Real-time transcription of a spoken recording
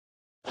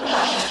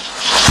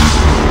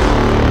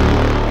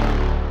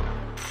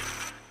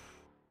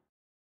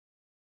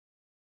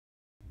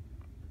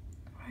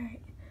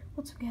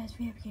What's up guys,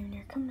 VF Gaming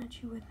here, coming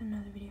at you with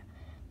another video.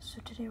 So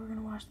today we're going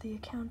to watch The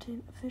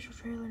Accountant official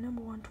trailer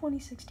number 1,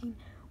 2016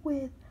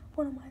 with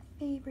one of my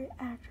favorite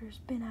actors,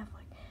 Ben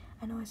Affleck.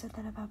 I know I said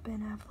that about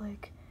Ben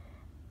Affleck,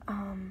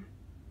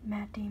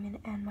 Matt Damon,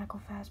 and Michael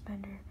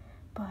Fassbender,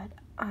 but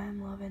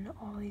I'm loving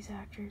all these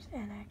actors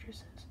and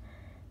actresses.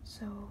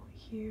 So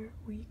here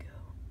we go.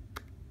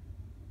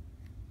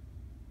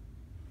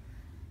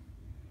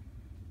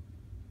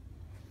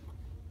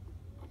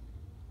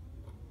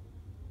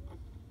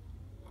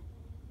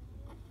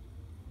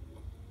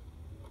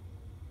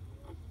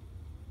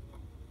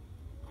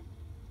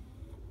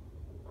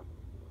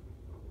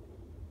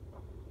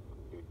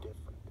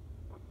 Different.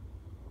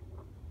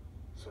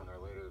 Sooner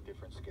or later,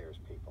 different scares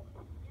people.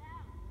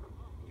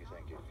 You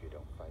think if you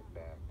don't fight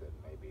back, that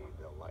maybe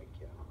they'll like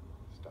you,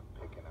 stop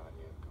picking on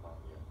you, calling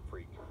you a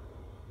freak.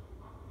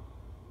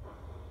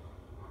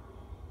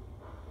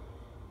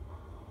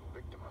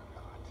 Victim or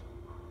not,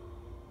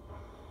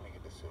 make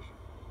a decision.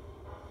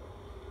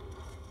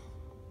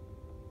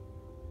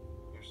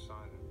 Your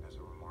son is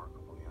a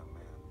remarkable young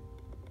man.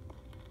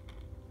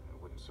 It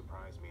wouldn't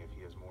surprise me if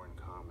he has more in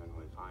common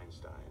with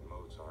Einstein,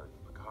 Mozart,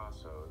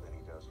 Picasso than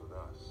he does with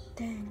us.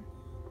 Dang.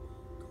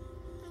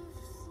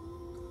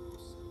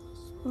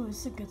 Oh,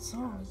 it's a good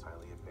song. He has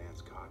highly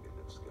advanced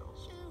cognitive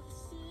skills.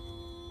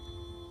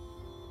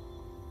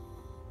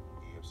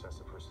 The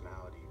obsessive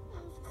personality.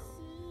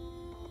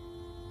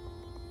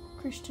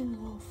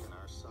 Christian Wolf. Can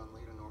our son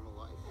lead a normal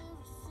life?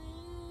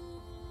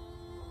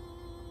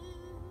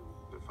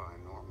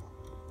 Define normal.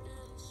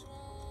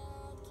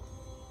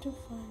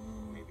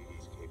 Define. Maybe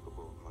he's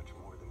capable of much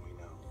more than we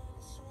know.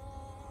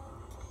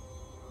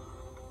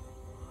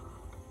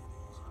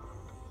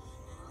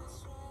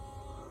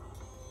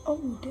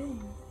 Oh, dang.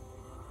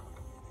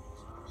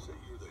 Say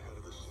you're the head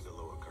of the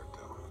Sinaloa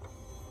cartel.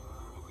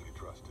 Who can you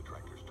trust to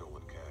track your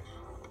stolen cash?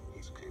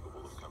 He's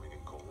capable of coming in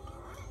cold,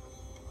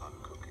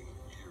 uncooking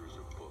years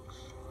of books,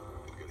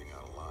 and getting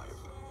out alive.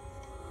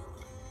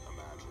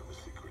 Imagine the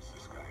secrets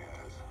this guy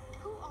has.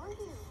 Who are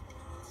you?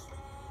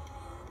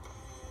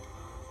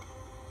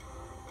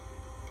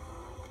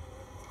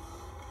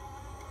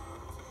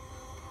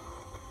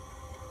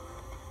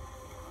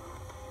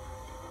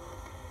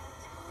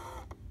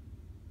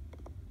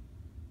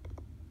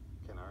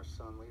 Can our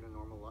son lead a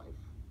normal life?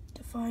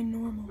 Define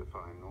normal.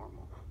 Define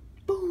normal.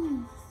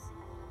 Boom!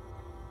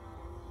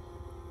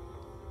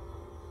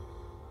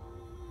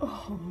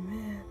 Oh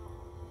man.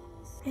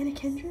 Anna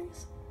Kendrick?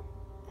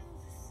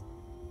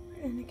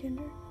 Anna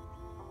Kendrick?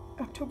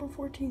 October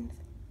 14th.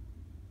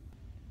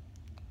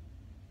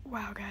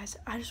 Wow guys,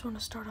 I just want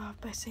to start off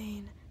by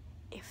saying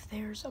if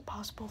there's a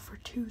possible for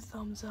two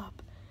thumbs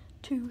up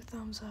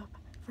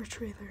for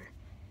trailer,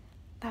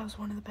 that was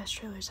one of the best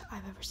trailers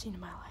I've ever seen in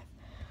my life.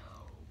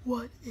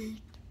 What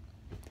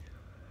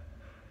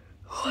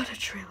a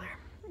trailer.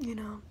 You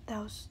know, that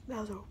was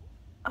a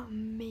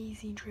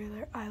amazing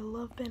trailer. I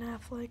love Ben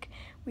Affleck.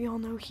 We all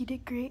know he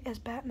did great as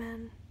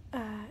Batman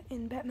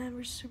in Batman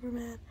vs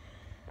Superman.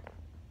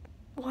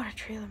 What a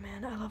trailer,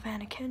 man. I love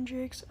Anna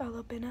Kendrick. I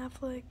love Ben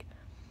Affleck.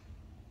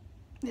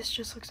 This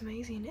just looks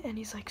amazing, and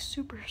he's like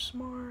super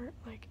smart.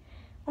 Like,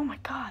 oh my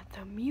god,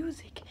 the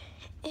music,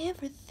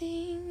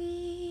 everything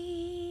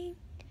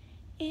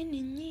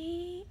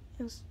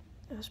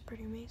it was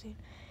pretty amazing.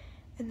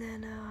 And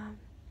then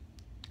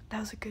that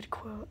was a good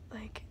quote,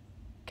 like,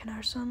 can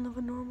our son live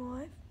a normal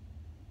life?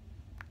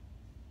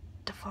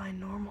 Define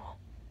normal.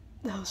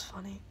 That was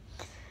funny.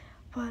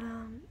 But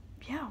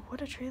yeah,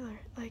 what a trailer.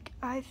 Like,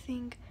 I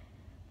think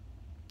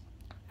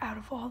out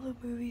of all the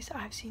movies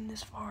I've seen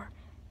this far,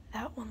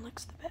 that one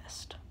looks the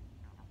best,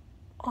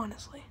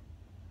 honestly.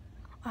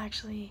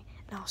 Actually,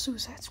 no,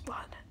 Suicide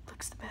Squad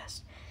looks the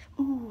best.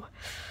 Ooh,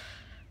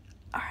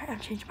 alright, I'm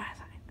changing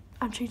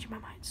my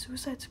mind.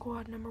 Suicide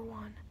Squad number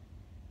 1,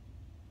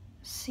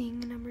 Sing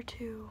number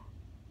 2,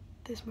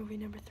 this movie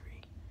number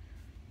 3.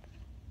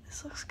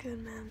 This looks good,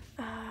 man.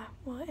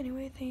 Well,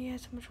 anyway, thank you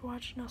guys so much for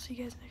watching. I'll see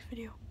you guys next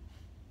video.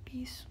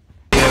 Peace.